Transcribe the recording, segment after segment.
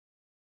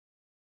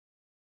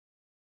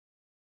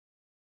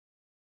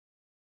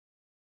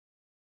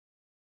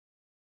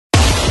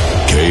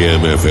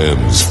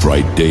kmfm's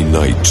Frightday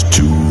Night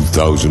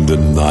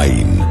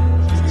 2009.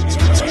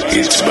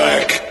 It's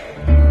back.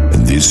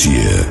 And this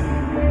year,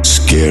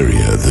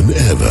 scarier than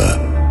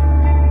ever.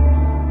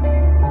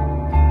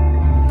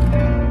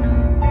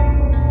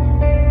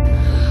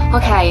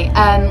 Okay,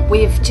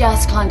 we've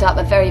just climbed up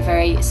a very,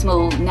 very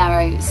small,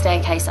 narrow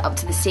staircase up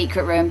to the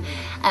secret room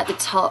at the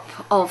top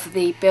of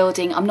the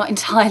building. I'm not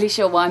entirely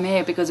sure why I'm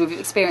here because we've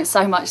experienced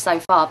so much so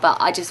far, but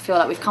I just feel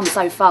like we've come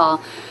so far.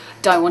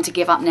 Don't want to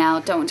give up now,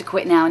 don't want to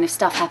quit now, and if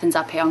stuff happens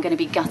up here, I'm going to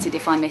be gutted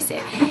if I miss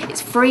it. It's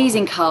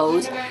freezing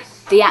cold.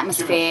 The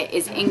atmosphere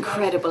is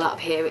incredible up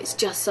here. It's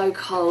just so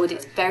cold,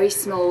 it's very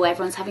small,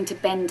 everyone's having to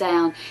bend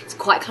down. It's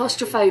quite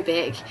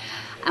claustrophobic.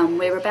 And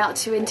we're about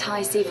to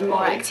entice even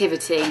more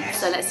activity,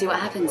 so let's see what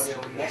happens.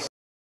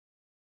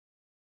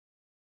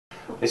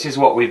 This is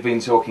what we've been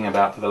talking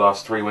about for the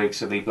last 3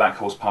 weeks at the Black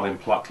Horse pub in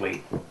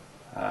Pluckley.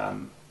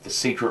 The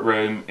secret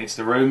room. It's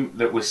the room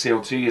that was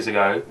sealed 2 years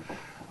ago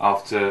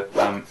after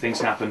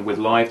things happened with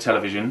live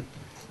television,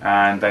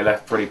 and they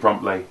left pretty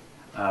promptly,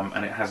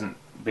 and it hasn't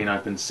been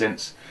opened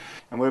since.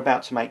 And we're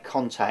about to make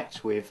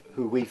contact with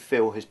who we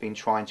feel has been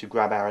trying to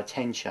grab our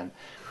attention.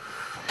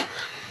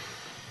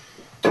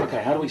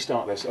 Okay, how do we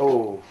start this?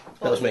 Oh,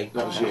 that was me.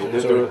 That was you.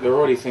 There are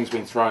already things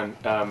being thrown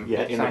in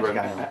the room.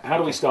 How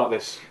do we start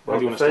this? Well,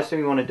 the first thing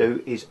we want to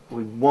do is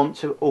we want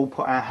to all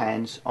put our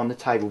hands on the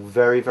table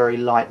very, very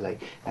lightly.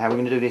 Now we're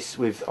going to do this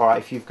with, alright,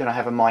 if you're going to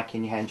have a mic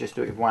in your hand, just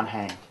do it with one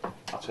hand.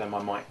 I'll turn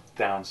my mic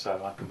down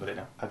so I can put it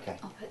down. Okay.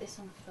 I'll put this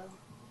on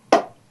the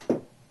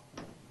floor.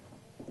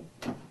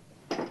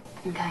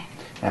 Okay.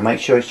 Now make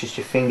sure it's just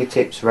your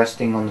fingertips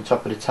resting on the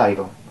top of the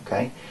table,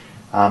 okay?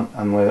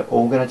 And we're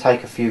all going to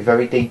take a few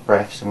very deep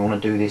breaths, and we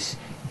want to do this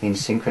in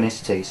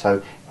synchronicity.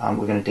 So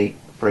we're going to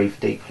breathe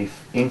deeply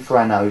in through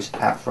our nose,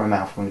 out through our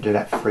mouth. We're going to do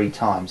that 3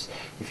 times.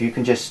 If you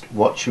can just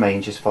watch me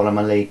and just follow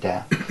my lead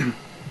down.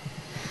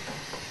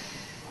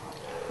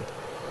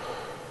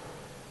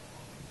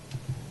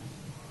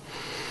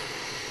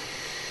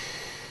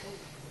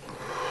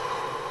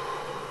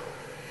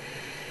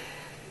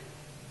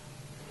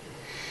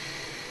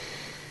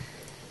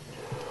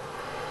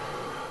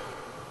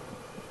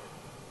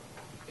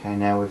 Okay,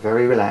 now we're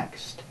very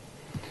relaxed,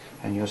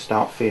 and you'll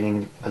start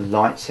feeling a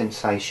light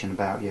sensation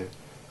about you.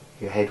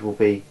 Your head will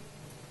be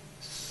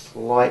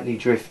slightly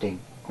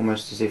drifting,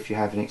 almost as if you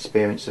have an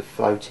experience of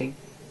floating.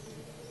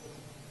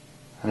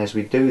 And as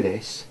we do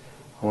this,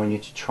 I want you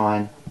to try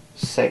and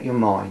set your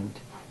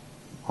mind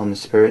on the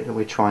spirit that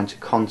we're trying to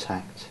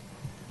contact.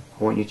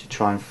 I want you to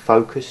try and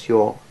focus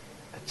your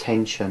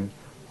attention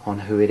on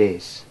who it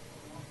is.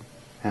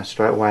 Now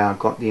straight away I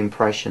got the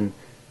impression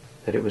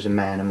that it was a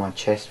man, and my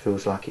chest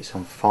feels like it's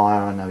on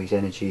fire. I know his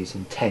energy is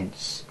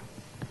intense.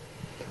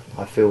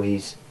 I feel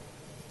he's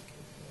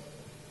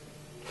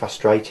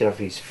frustrated, I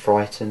feel he's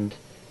frightened.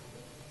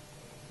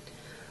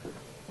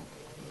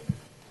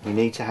 We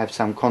need to have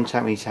some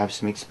contact, we need to have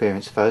some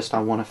experience. First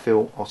I want to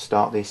feel, I'll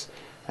start this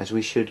as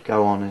we should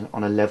go on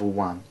a level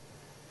 1.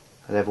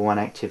 A level 1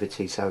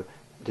 activity. So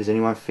does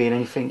anyone feel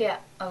anything? Yeah,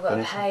 I've got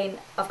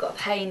a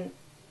pain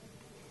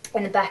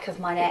in the back of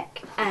my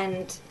neck,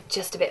 and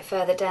just a bit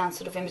further down,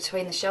 sort of in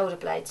between the shoulder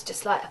blades,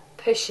 just like a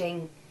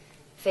pushing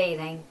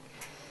feeling.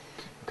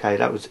 Okay,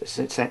 that was,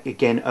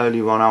 again,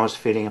 earlier on I was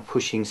feeling a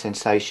pushing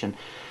sensation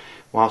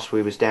whilst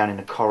we was down in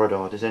the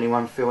corridor. Does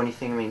anyone feel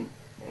anything? I mean,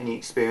 any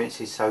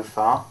experiences so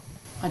far?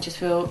 I just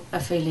feel a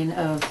feeling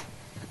of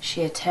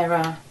sheer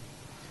terror,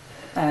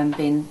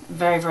 being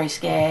very, very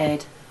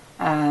scared,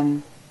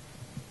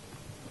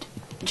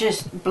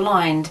 just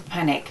blind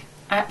panic,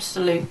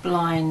 absolute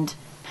blind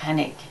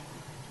panic.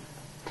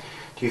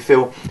 Do you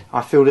feel,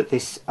 I feel that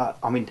this,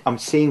 I mean, I'm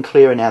seeing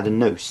clearer now the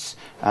noose,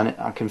 and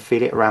I can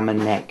feel it around my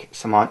neck.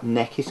 So my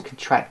neck is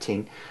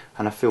contracting,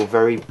 and I feel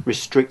very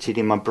restricted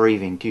in my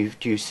breathing. Do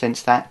you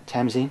sense that,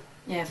 Tamzin?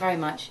 Yeah, very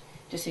much.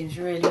 Just seems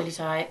really, really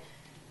tight.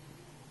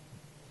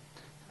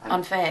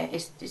 Unfair.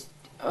 It's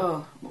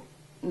oh,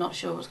 not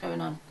sure what's going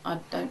on. I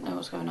don't know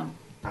what's going on.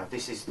 No,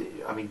 this is,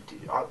 I mean,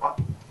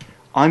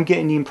 I'm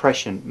getting the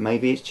impression,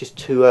 maybe it's just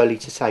too early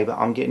to say, but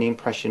I'm getting the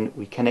impression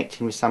we're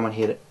connecting with someone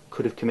here that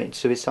could have committed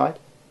suicide.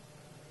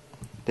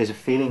 There's a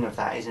feeling of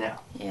that, isn't it?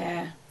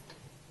 Yeah.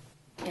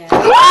 Yeah.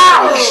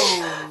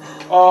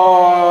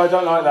 Oh, I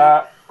don't like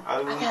that.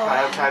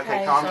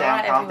 Okay. Calm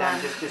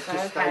down. Just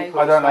stay put.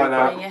 I don't like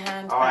that. Bring your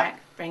hands back.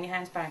 Bring your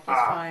hands back. It's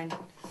fine.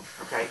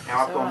 Okay,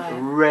 now I've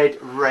gone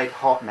red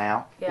hot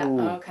now. Yeah.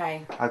 Ooh.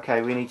 Okay.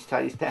 Okay, we need to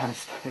take this down a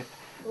step.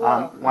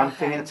 One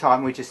thing at a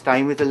time. We're just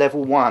staying with the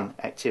level 1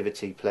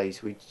 activity,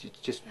 please. We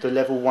just the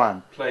level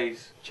 1.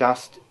 Please.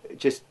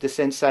 Just the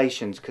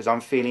sensations, because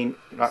I'm feeling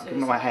like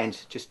my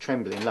hands just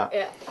trembling. Look,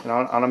 yeah. And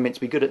I'm meant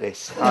to be good at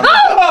this.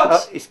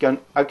 It's going.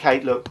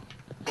 Okay, look.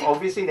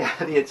 Obviously,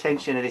 the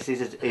attention of this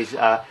is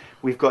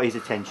we've got his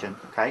attention.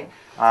 Okay.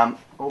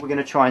 What we're going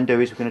to try and do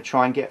is we're going to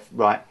try and get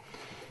right.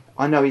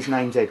 I know his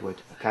name's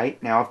Edward. Okay.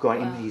 Now I've got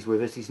him. He's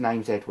with us. His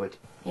name's Edward.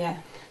 Yeah.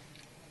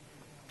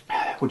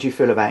 What do you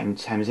feel about him,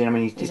 Tamzin? I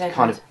mean, he's just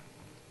kind of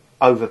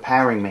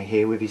overpowering me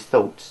here with his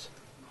thoughts.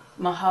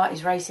 My heart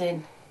is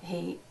racing.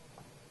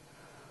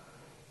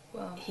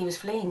 Well, he was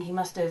fleeing. He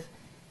must have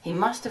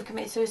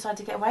committed suicide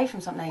to get away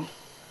from something.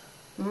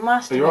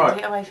 Must have You're been right. to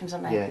get away from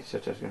something. Yeah, I'm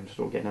sort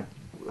of getting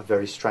a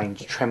very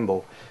strange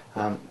tremble.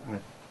 do you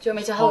want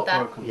me to hold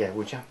that? Yeah,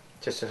 would you?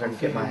 Just so I can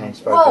get my hands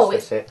Whoa,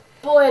 focused. That's it.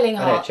 Boiling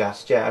I know, hot.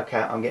 just, yeah, okay,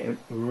 I'm getting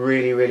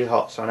really, really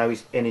hot, so I know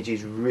his energy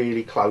is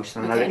really close,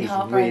 and I We're know that getting he's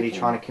heartbroken. really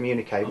trying to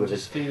communicate I'm with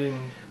just us.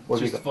 feeling What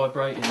have you just got?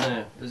 vibrating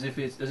there, as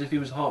if he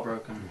was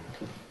heartbroken.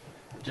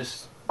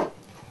 Just,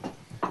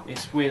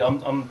 it's weird.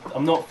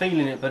 I'm not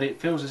feeling it, but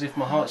it feels as if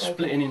my heart's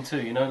splitting in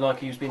two. You know, like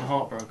he was being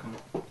heartbroken.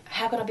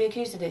 How can I be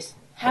accused of this?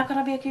 How can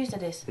I be accused of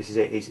this? This is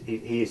it,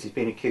 he's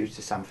been accused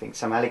of something.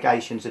 Some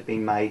allegations have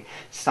been made,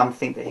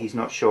 something that he's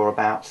not sure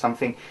about,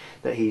 something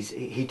that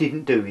he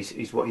didn't do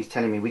is what he's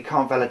telling me. We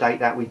can't validate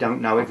that, we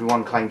don't know.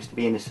 Everyone claims to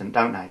be innocent,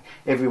 don't they?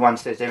 Everyone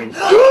says they're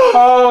innocent.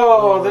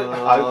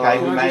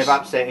 Okay, we may have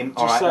upset him.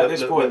 All Just right, at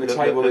this point, the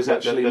table is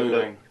actually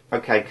moving.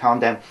 Okay, calm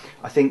down.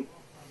 I think,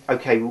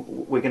 okay,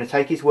 we're going to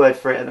take his word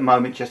for it at the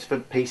moment, just for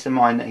peace of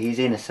mind that he's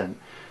innocent.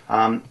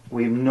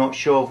 We're not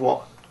sure of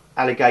what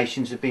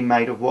allegations have been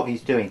made of what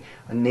he's doing.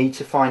 I need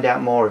to find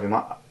out more of him.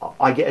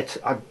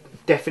 I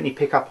definitely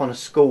pick up on a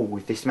school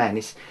with this man.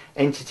 This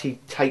entity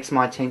takes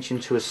my attention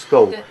to a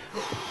school.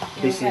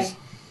 This is.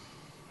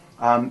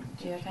 You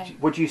okay?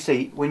 What do you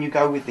see when you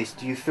go with this?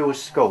 Do you feel a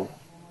school?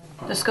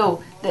 The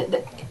school.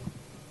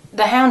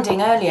 The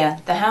hounding earlier.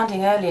 The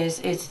hounding earlier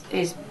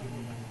is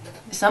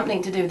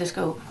something to do with the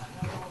school.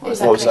 What was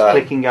that? What's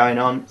clicking going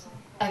on?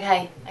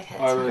 Okay.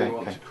 I really Okay,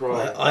 want okay. to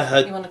cry. I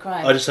heard. You want to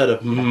cry? I just heard a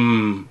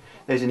hmm.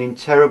 There's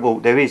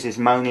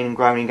moaning and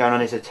groaning going on.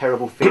 There's a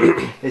terrible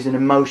feeling. There's an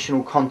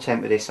emotional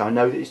content with this. I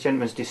know that this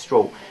gentleman's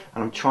distraught,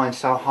 and I'm trying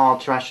so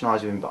hard to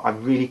rationalise with him, but I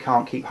really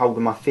can't keep hold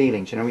of my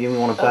feelings. You know, you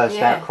want to burst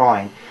out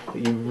crying, but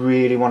you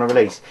really want to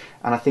release.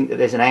 And I think that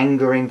there's an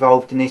anger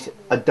involved in this.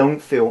 I don't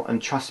feel,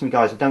 and trust me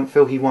guys, I don't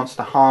feel he wants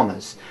to harm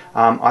us.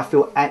 I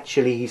feel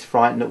actually he's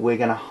frightened that we're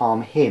going to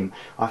harm him.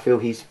 I feel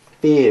his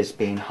fears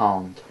being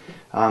harmed.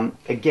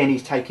 Again,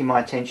 he's taking my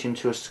attention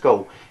to a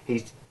school.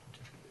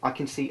 I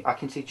can see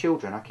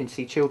children. I can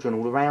see children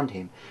all around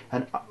him,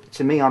 and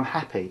to me, I'm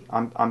happy.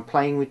 I'm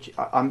playing with.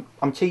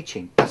 I'm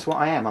teaching. That's what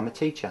I am. I'm a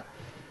teacher.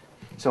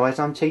 So as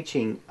I'm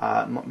teaching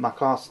my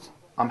class,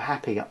 I'm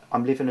happy.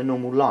 I'm living a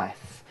normal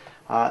life.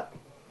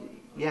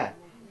 Yeah.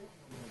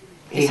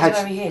 This is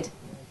where he hid.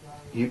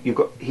 You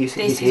got. He's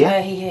This is here.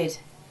 where he hid.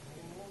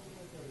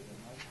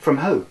 From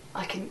who?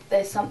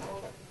 There's something.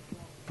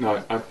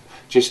 No,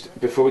 just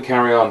before we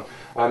carry on,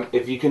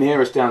 if you can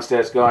hear us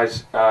downstairs,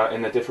 guys,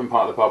 in a different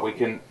part of the pub, we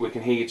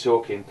can hear you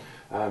talking.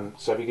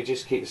 So if you could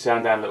just keep the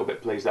sound down a little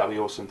bit, please, that'd be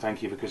awesome.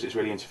 Thank you, because it's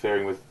really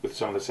interfering with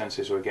some of the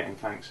senses we're getting.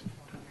 Thanks.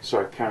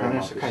 Sorry, carry on. No,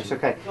 it's okay. It's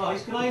okay.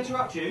 Guys, can I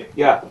interrupt you?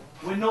 Yeah.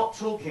 We're not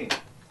talking.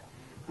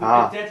 We've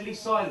been deadly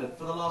silent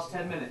for the last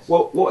 10 minutes.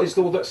 Well, what is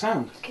all that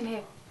sound?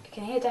 You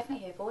can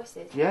definitely hear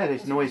voices. Yeah,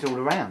 there's noise all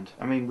around.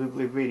 I mean,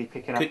 we're really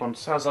picking up on.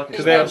 Sounds like It's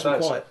it's them.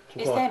 quiet.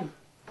 It's them.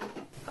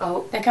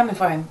 Oh. They're coming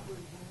for him.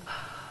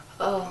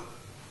 Oh.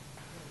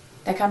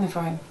 They're coming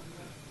for him.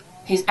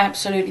 He's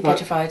absolutely Right.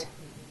 petrified.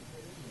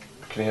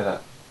 Can you hear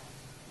that?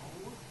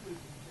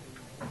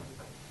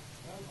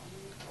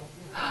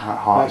 My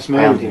heart That's is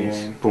pounding. moving,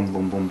 It's yeah. boom,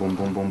 boom, boom, boom,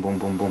 boom, boom, boom,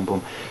 boom, boom,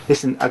 boom.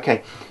 Listen,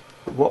 okay.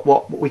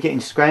 What we're getting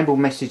scrambled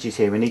messages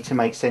here. We need to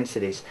make sense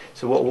of this.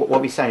 So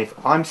what we're saying,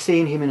 if I'm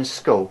seeing him in a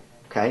school,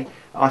 okay,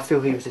 I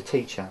feel he was a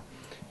teacher,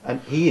 and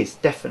he is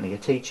definitely a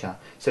teacher.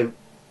 So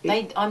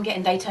They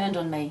turned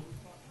on me.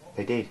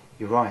 they did.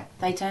 You're right.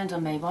 They turned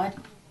on me. Why?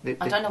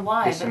 I don't know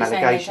why, There's but some they're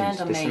saying they allegations. turned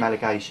on There's me. some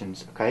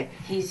allegations. Okay.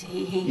 He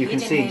You can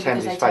hid see in in here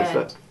terms of his because face. they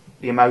Look, turned.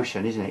 the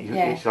emotion, isn't it?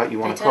 Yeah. It's like you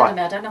want They to turned on cry.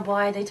 me. I don't know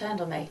why they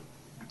turned on me.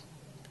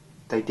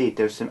 They did.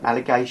 There were some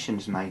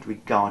allegations made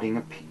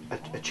regarding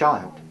a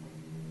child.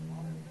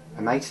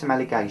 They made some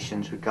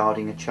allegations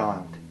regarding a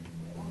child.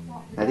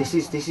 Now this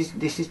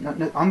is.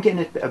 No, I'm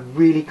getting a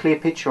really clear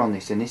picture on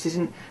this, and this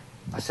isn't.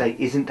 I say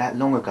isn't that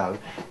long ago,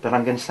 but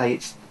I'm going to say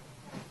it's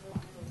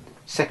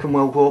Second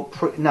World War.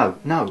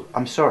 No,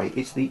 I'm sorry.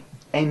 It's the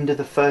end of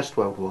the First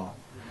World War.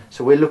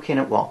 So we're looking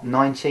at what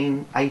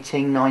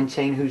 1918,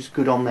 19. Who's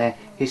good on their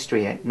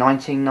history yet?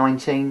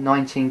 1919,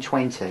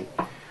 1920,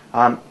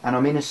 and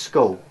I'm in a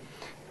school.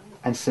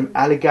 And some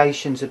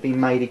allegations have been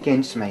made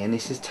against me, and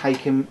this has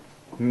taken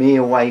me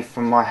away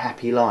from my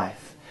happy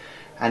life.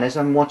 And as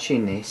I'm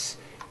watching this,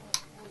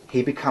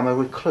 he became a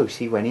recluse.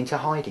 He went into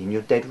hiding.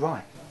 You're dead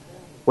right.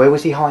 Where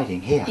was he hiding?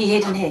 Here. He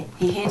hid in here.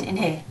 He hid in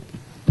here.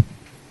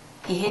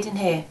 He hid in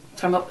here.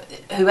 From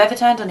whoever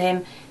turned on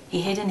him, he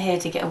hid in here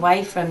to get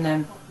away from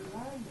them.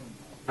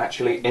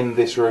 Actually, in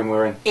this room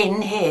we're in.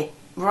 In here.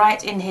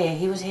 Right in here.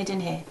 He was hid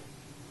in here.